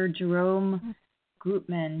Dr. Jerome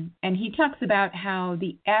Groopman, and he talks about how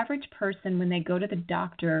the average person, when they go to the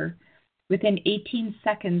doctor, within 18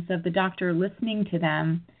 seconds of the doctor listening to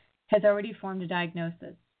them, has already formed a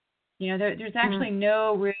diagnosis. There's actually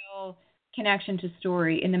no real connection to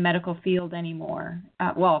story in the medical field anymore.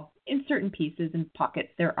 Well, in certain pieces and pockets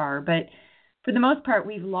there are, but for the most part,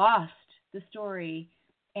 we've lost the story,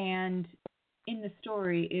 and in the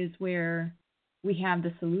story is where we have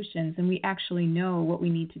the solutions, and we actually know what we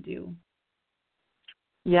need to do.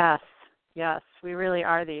 Yes, we really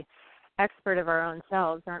are the expert of our own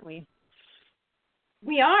selves, aren't we?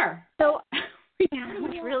 We are. So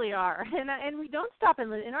we really are, and we don't stop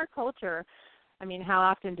in our culture. I mean, how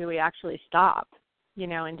often do we actually stop,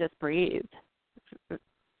 and just breathe?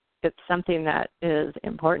 It's something that is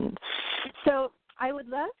important. So I would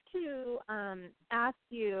love to ask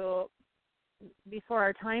you, before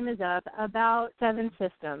our time is up, about 7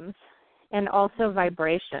 systems and also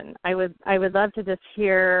vibration. I would love to just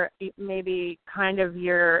hear maybe kind of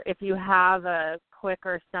if you have a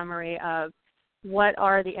quicker summary of what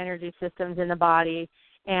are the energy systems in the body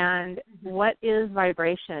and what is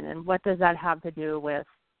vibration and what does that have to do with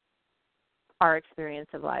our experience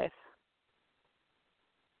of life?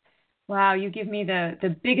 Wow, you give me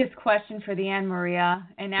the biggest question for the end, Maria.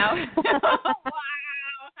 And now, wow,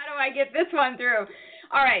 how do I get this one through?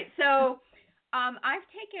 All right, so I've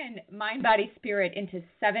taken mind, body, spirit into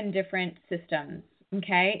 7 different systems,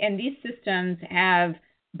 okay? And these systems have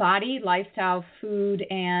body, lifestyle, food,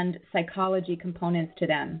 and psychology components to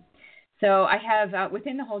them. So I have,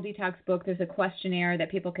 within the Whole Detox book, there's a questionnaire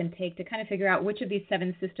that people can take to kind of figure out which of these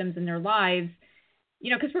 7 systems in their lives,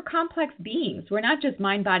 because we're complex beings. We're not just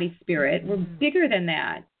mind, body, spirit. We're bigger than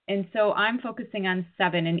that. And so I'm focusing on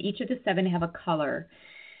 7, and each of the 7 have a color.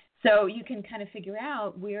 So you can kind of figure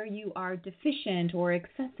out where you are deficient or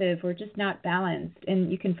excessive or just not balanced,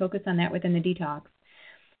 and you can focus on that within the detox.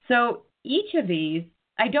 So each of these,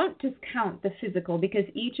 I don't discount the physical, because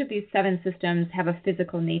each of these 7 systems have a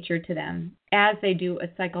physical nature to them, as they do a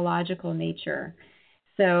psychological nature.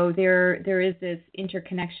 So there is this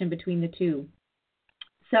interconnection between the two.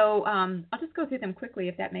 So I'll just go through them quickly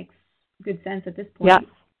if that makes good sense at this point. Yeah.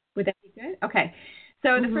 Would that be good? Okay.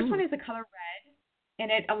 So the first one is the color red,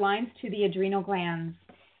 and it aligns to the adrenal glands.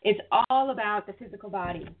 It's all about the physical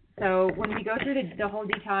body. So when we go through the whole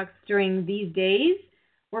detox during these days,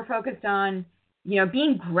 we're focused on,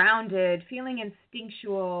 being grounded, feeling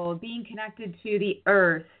instinctual, being connected to the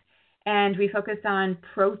earth. And we focus on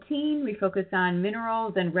protein, we focus on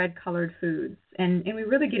minerals and red-colored foods. And we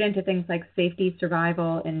really get into things like safety,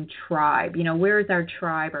 survival, and tribe. Where is our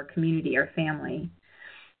tribe, our community, our family?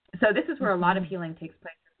 So this is where a lot of healing takes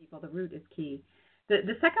place for people. The root is key.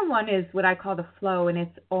 The second one is what I call the flow, and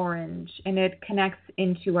it's orange. And it connects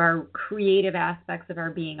into our creative aspects of our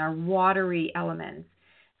being, our watery elements.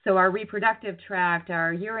 So our reproductive tract,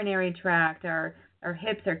 our urinary tract, our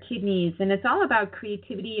hips, our kidneys, and it's all about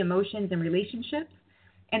creativity, emotions, and relationships.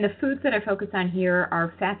 And the foods that I focus on here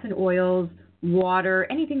are fats and oils, water,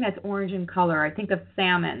 anything that's orange in color. I think of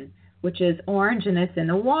salmon, which is orange and it's in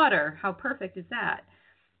the water. How perfect is that?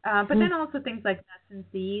 But then also things like nuts and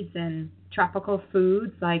seeds and tropical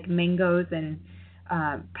foods like mangoes and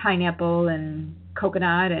pineapple and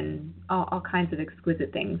coconut and all kinds of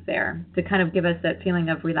exquisite things there to kind of give us that feeling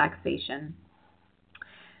of relaxation.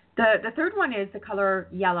 The third one is the color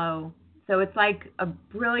yellow. So it's like a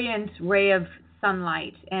brilliant ray of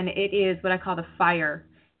sunlight, and it is what I call the fire.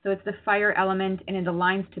 So it's the fire element, and it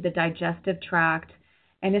aligns to the digestive tract.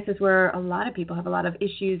 And this is where a lot of people have a lot of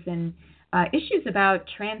issues, and issues about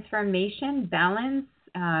transformation, balance,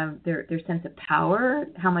 their sense of power,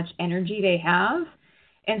 how much energy they have.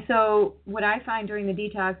 And so what I find during the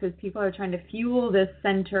detox is people are trying to fuel this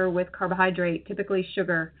center with carbohydrate, typically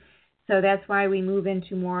sugar. So that's why we move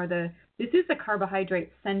into more this is the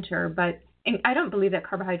carbohydrate center, but and I don't believe that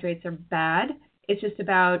carbohydrates are bad. It's just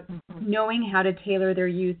about knowing how to tailor their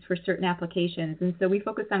use for certain applications. And so we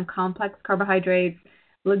focus on complex carbohydrates,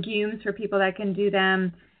 legumes for people that can do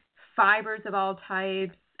them, fibers of all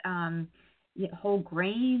types, whole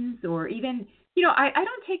grains, or even, I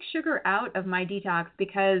don't take sugar out of my detox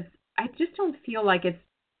because I just don't feel like it's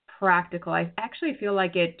practical. I actually feel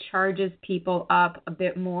like it charges people up a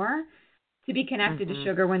bit more to be connected to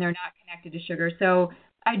sugar when they're not connected to sugar. So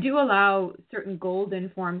I do allow certain golden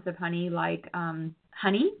forms of honey, like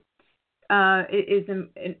honey. I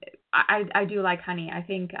do like honey. I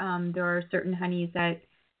think there are certain honeys that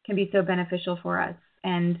can be so beneficial for us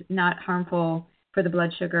and not harmful for the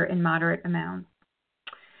blood sugar in moderate amounts.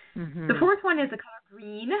 The fourth one is the color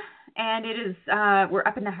green, and it is we're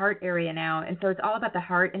up in the heart area now, and so it's all about the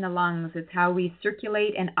heart and the lungs. It's how we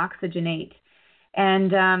circulate and oxygenate.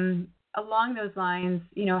 And along those lines,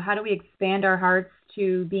 how do we expand our hearts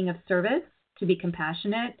to being of service, to be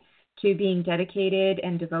compassionate, to being dedicated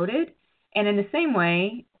and devoted. And in the same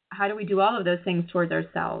way, how do we do all of those things towards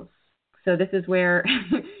ourselves? So this is where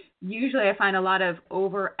usually I find a lot of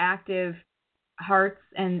overactive hearts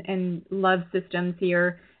and love systems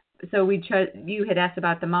here. So you had asked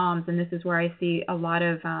about the moms, and this is where I see a lot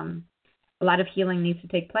of healing needs to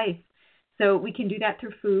take place. So we can do that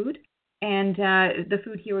through food, and the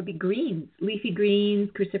food here would be greens, leafy greens,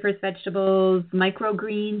 cruciferous vegetables,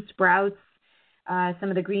 microgreens, sprouts, some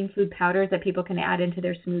of the green food powders that people can add into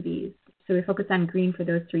their smoothies. So we focus on green for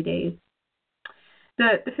those 3 days.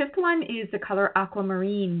 The fifth one is the color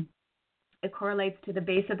aquamarine. It correlates to the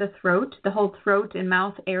base of the throat, the whole throat and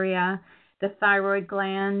mouth area, the thyroid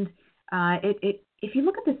gland. If you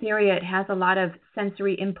look at this area, it has a lot of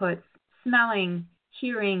sensory inputs, smelling,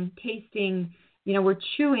 hearing, tasting. We're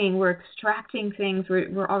chewing, we're extracting things.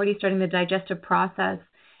 We're already starting the digestive process.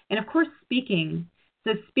 And, of course, speaking.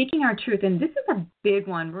 So speaking our truth. And this is a big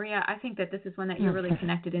one. Maria, I think that this is one that you're really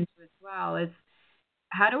connected into as well, is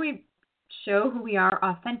how do we show who we are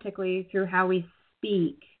authentically through how we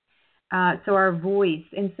speak? So our voice.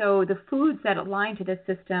 And so the foods that align to this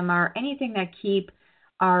system are anything that keep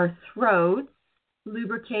our throats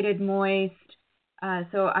lubricated, moist.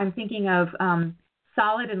 So I'm thinking of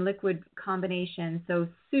solid and liquid combinations. So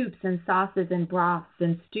soups and sauces and broths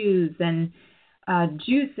and stews and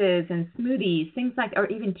juices and smoothies, things like, or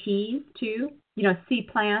even teas too. Sea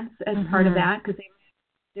plants as part of that, because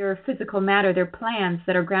they're physical matter. They're plants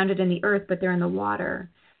that are grounded in the earth, but they're in the water.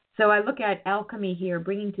 So I look at alchemy here,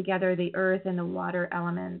 bringing together the earth and the water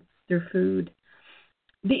elements through food.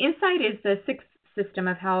 The insight is the sixth system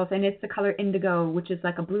of health, and it's the color indigo, which is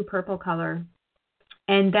like a blue-purple color.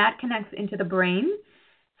 And that connects into the brain.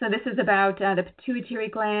 So this is about the pituitary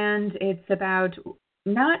gland. It's about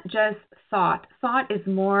not just thought. Thought is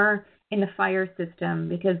more in the fire system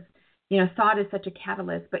because, thought is such a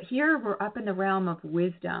catalyst. But here we're up in the realm of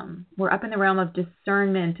wisdom. We're up in the realm of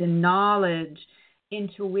discernment and knowledge,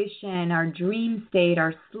 intuition, our dream state,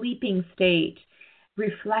 our sleeping state,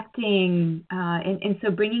 reflecting, and so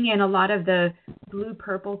bringing in a lot of the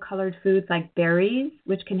blue-purple colored foods like berries,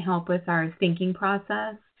 which can help with our thinking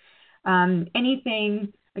process.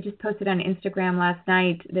 Anything, I just posted on Instagram last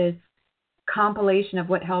night, this compilation of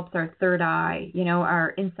what helps our third eye,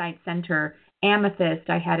 our insight center. Amethyst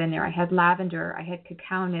I had in there. I had lavender. I had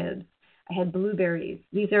cacao nibs. I had blueberries.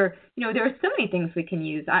 These are, there are so many things we can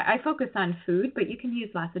use. I focus on food, but you can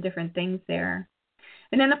use lots of different things there.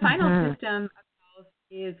 And then the final system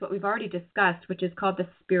is what we've already discussed, which is called the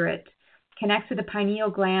spirit. Connects to the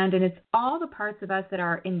pineal gland, and it's all the parts of us that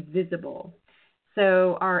are invisible.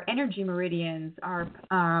 So our energy meridians, our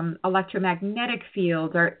electromagnetic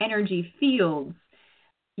fields, our energy fields,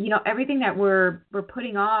 everything that we're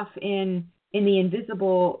putting off in the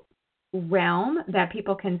invisible realm that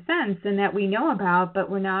people can sense and that we know about, but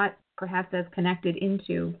we're not perhaps as connected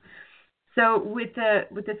into. So with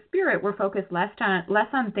the spirit, we're focused less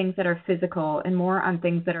on things that are physical and more on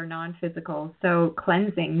things that are non-physical. So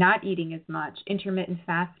cleansing, not eating as much, intermittent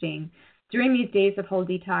fasting. During these days of Whole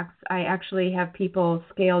Detox, I actually have people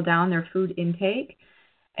scale down their food intake.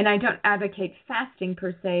 And I don't advocate fasting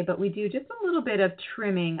per se, but we do just a little bit of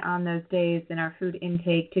trimming on those days in our food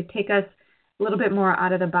intake to take us a little bit more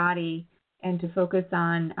out of the body and to focus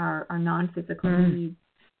on our non-physical needs.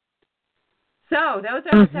 So those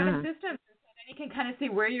are the 7 systems. And then you can kind of see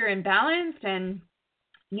where you're imbalanced. And,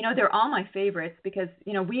 they're all my favorites because,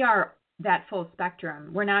 we are that full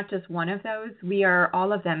spectrum. We're not just one of those. We are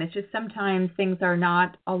all of them. It's just sometimes things are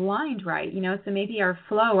not aligned right, so maybe our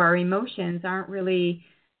flow, our emotions aren't really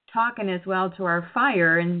talking as well to our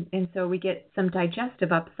fire, and so we get some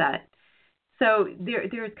digestive upset. So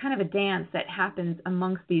there's kind of a dance that happens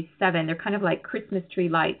amongst these 7. They're kind of like Christmas tree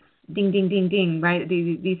lights, ding, ding, ding, ding, right?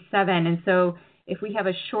 These 7. And so if we have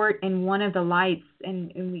a short in one of the lights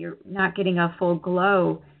and we're not getting a full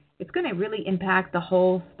glow, it's going to really impact the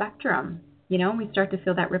whole spectrum. We start to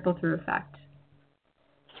feel that ripple through effect.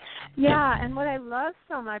 Yeah, and what I love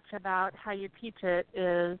so much about how you teach it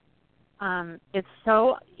is it's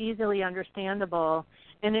so easily understandable,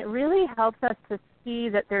 and it really helps us to see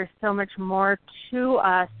that there's so much more to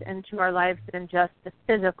us and to our lives than just the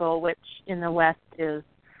physical, which in the West is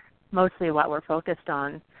mostly what we're focused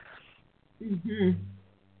on.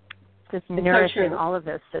 Just nourishing all of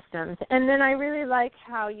those systems. And then I really like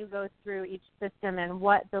how you go through each system and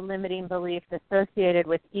what the limiting beliefs associated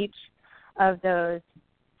with each of those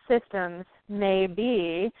systems may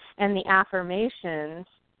be, and the affirmations,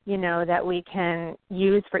 that we can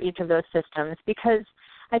use for each of those systems. Because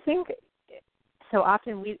I think so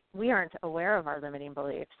often we aren't aware of our limiting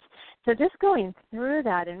beliefs. So just going through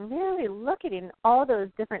that and really looking at all those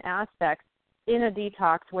different aspects in a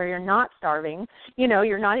detox where you're not starving,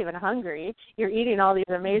 you're not even hungry, you're eating all these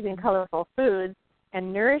amazing, colorful foods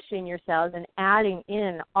and nourishing yourselves and adding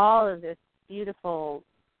in all of this beautiful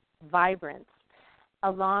vibrance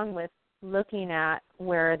along with looking at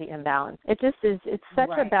where the imbalance. It's such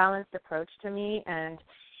a balanced approach to me, and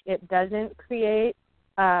it doesn't create,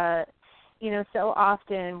 so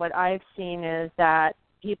often what I've seen is that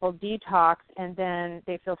people detox and then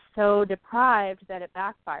they feel so deprived that it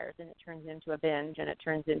backfires and it turns into a binge and it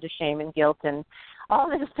turns into shame and guilt and all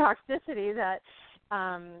this toxicity that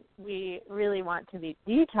we really want to be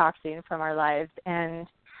detoxing from our lives. And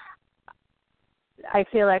I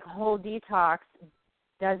feel like Whole Detox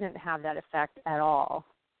doesn't have that effect at all.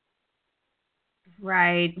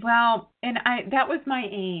 Right. Well, and that was my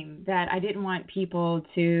aim, that I didn't want people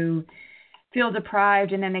to feel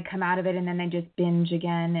deprived and then they come out of it and then they just binge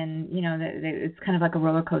again. And, it's kind of like a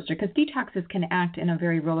roller coaster, because detoxes can act in a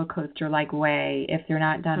very roller coaster-like way if they're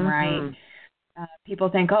not done right. People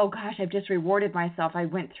think, oh, gosh, I've just rewarded myself. I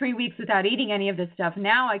went 3 weeks without eating any of this stuff.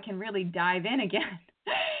 Now I can really dive in again.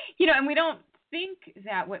 And we don't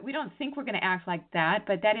think we're going to act like that,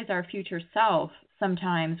 but that is our future self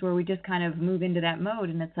sometimes, where we just kind of move into that mode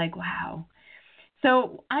and it's like, wow.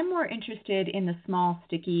 So I'm more interested in the small,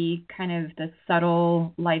 sticky, kind of the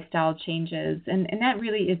subtle lifestyle changes. And that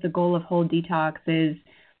really is the goal of Whole Detox, is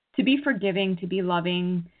to be forgiving, to be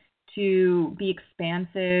loving, to be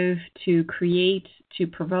expansive, to create, to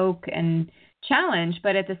provoke and challenge,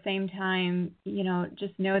 but at the same time,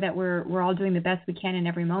 just know that we're all doing the best we can in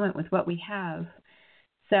every moment with what we have.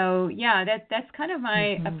 So yeah, that's kind of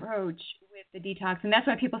my approach with the detox. And that's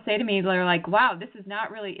why people say to me, they're like, wow, is this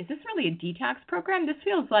really a detox program? This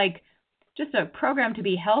feels like just a program to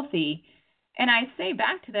be healthy. And I say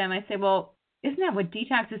back to them, I say, well, isn't that what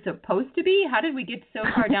detox is supposed to be? How did we get so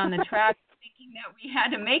far down the track thinking that we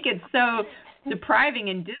had to make it so depriving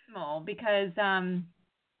and dismal? Because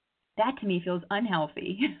that to me feels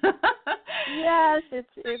unhealthy.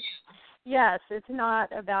 Yes, it's not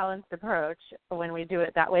a balanced approach when we do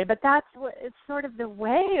it that way. But it's sort of the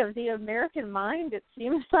way of the American mind, it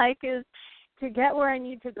seems like, is to get where I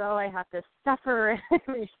need to go, I have to suffer and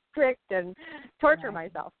restrict and torture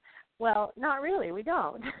myself. Well, not really. We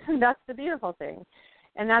don't. That's the beautiful thing.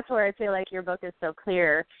 And that's where I feel like your book is so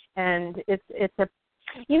clear. And it's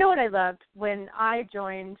what I loved when I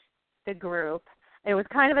joined the group, it was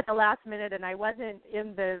kind of at the last minute and I wasn't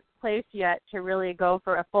in the place yet to really go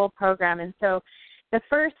for a full program. And so the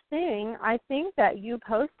first thing I think that you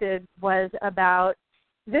posted was about,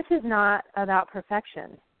 this is not about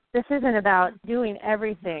perfection. This isn't about doing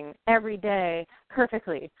everything every day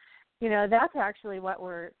perfectly. That's actually what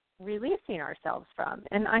we're releasing ourselves from.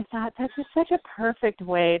 And I thought that's just such a perfect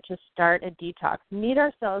way to start a detox. Meet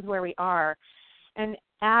ourselves where we are and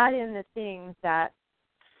add in the things that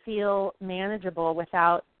feel manageable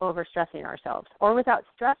without overstressing ourselves or without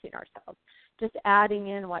stressing ourselves. Just adding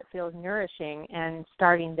in what feels nourishing and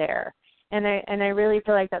starting there. And I really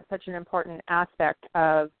feel like that's such an important aspect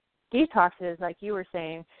of detoxes, like you were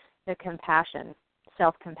saying, the compassion,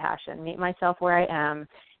 self-compassion, meet myself where I am,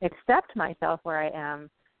 accept myself where I am.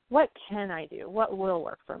 What can I do? What will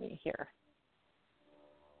work for me here?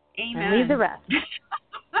 Amen. And leave the rest.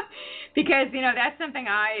 Because, that's something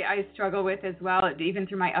I struggle with as well, even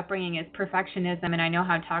through my upbringing, is perfectionism. And I know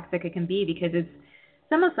how toxic it can be, because it's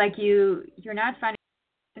almost like you're not finding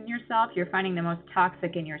in yourself, you're finding the most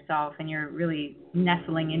toxic in yourself, and you're really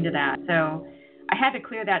nestling into that. So I had to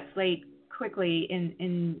clear that slate quickly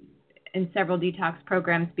in several detox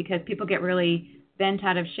programs, because people get really bent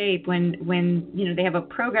out of shape when they have a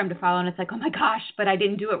program to follow and it's like, oh my gosh, but I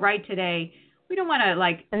didn't do it right today. We don't want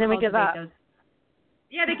to and then we give up.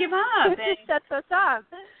 Yeah, they give up. It just sets us up.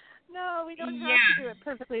 No, we don't have to do it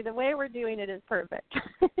perfectly. The way we're doing it is perfect.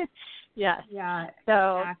 Yes. Yeah.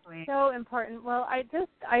 So exactly. So important. Well, I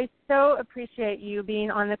so appreciate you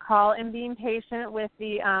being on the call and being patient with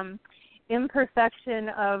the imperfection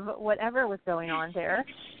of whatever was going on there.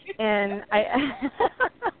 And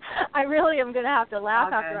I really am going to have to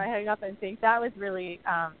laugh after I hang up and think that was really,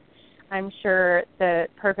 I'm sure, the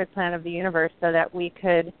perfect plan of the universe, so that we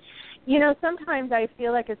could, sometimes I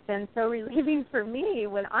feel like it's been so relieving for me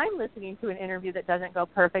when I'm listening to an interview that doesn't go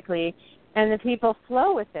perfectly and the people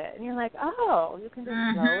flow with it. And you're like, oh, you can just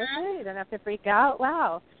flow with it. You don't have to freak out.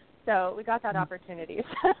 Wow. So we got that opportunity.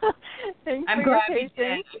 Thanks I'm for glad your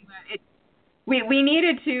patience. We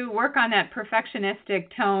needed to work on that perfectionistic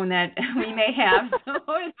tone that we may have, so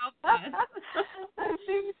it helped us. I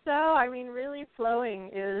think so. I mean, really flowing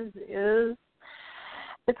is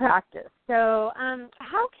the practice. So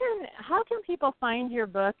how can people find your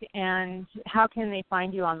book, and how can they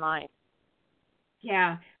find you online?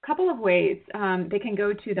 Yeah, a couple of ways. They can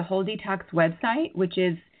go to the Whole Detox website, which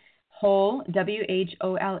is whole,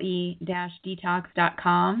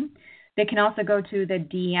 WHOLE-detox.com. They can also go to the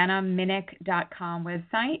DeannaMinich.com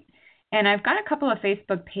website. And I've got a couple of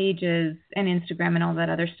Facebook pages and Instagram and all that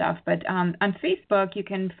other stuff. But on Facebook, you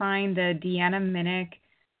can find the Deanna Minich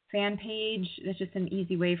fan page. That's just an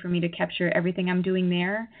easy way for me to capture everything I'm doing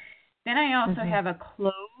there. Then I also have a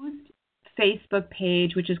closed Facebook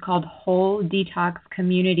page, which is called Whole Detox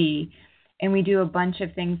Community. And we do a bunch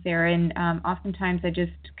of things there. And oftentimes I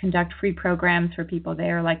just conduct free programs for people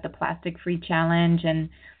there, like the Plastic Free Challenge. And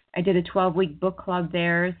I did a 12-week book club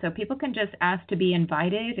there. So people can just ask to be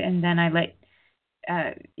invited. And then I let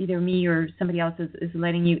either me or somebody else is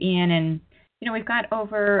letting you in. And, you know, we've got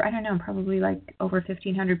over, I don't know, probably like over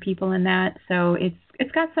 1,500 people in that. So it's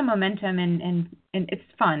got some momentum and it's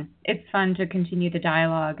fun. It's fun to continue the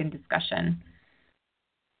dialogue and discussion.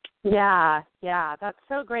 Yeah, that's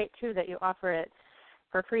so great too that you offer it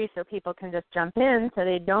for free so people can just jump in, so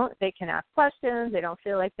they can ask questions, they don't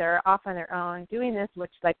feel like they're off on their own doing this,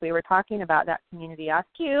 which, like we were talking about, that community ask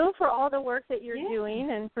you for all the work that you're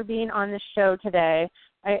doing and for being on the show today.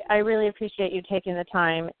 I really appreciate you taking the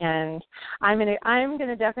time, and I'm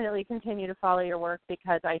gonna definitely continue to follow your work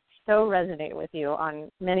because I so resonate with you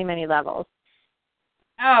on many, many levels.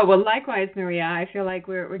 Oh, well, likewise, Maria. I feel like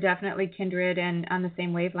we're definitely kindred and on the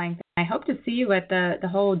same wavelength. I hope to see you at the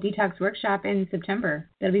Whole Detox workshop in September.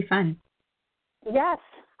 That'll be fun. Yes,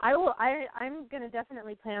 I will. I'm going to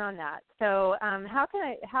definitely plan on that. So, how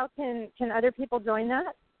can other people join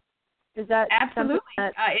that? Is that absolutely? It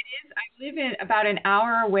is. I live in about an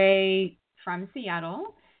hour away from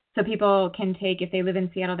Seattle, so people can take, if they live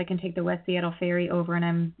in Seattle, they can take the West Seattle ferry over, and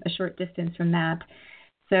I'm a short distance from that.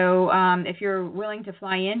 So if you're willing to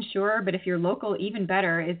fly in, sure. But if you're local, even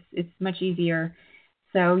better. It's much easier.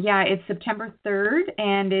 So yeah, it's September 3rd,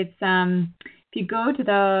 and it's if you go to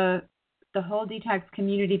the Whole Detox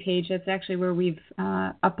community page, that's actually where we've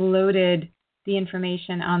uploaded the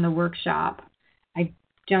information on the workshop. I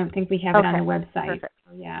don't think we have it on the website. Perfect.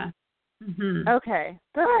 So, yeah. Okay,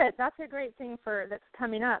 good. That's a great thing that's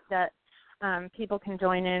coming up that people can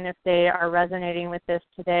join in if they are resonating with this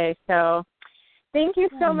today. So. Thank you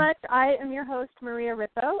so much. I am your host, Maria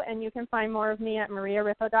Rippo, and you can find more of me at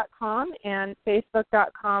mariarippo.com and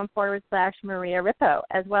facebook.com/Maria Rippo,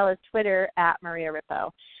 as well as Twitter at Maria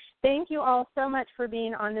Rippo. Thank you all so much for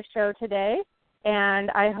being on the show today,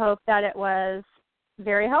 and I hope that it was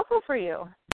very helpful for you.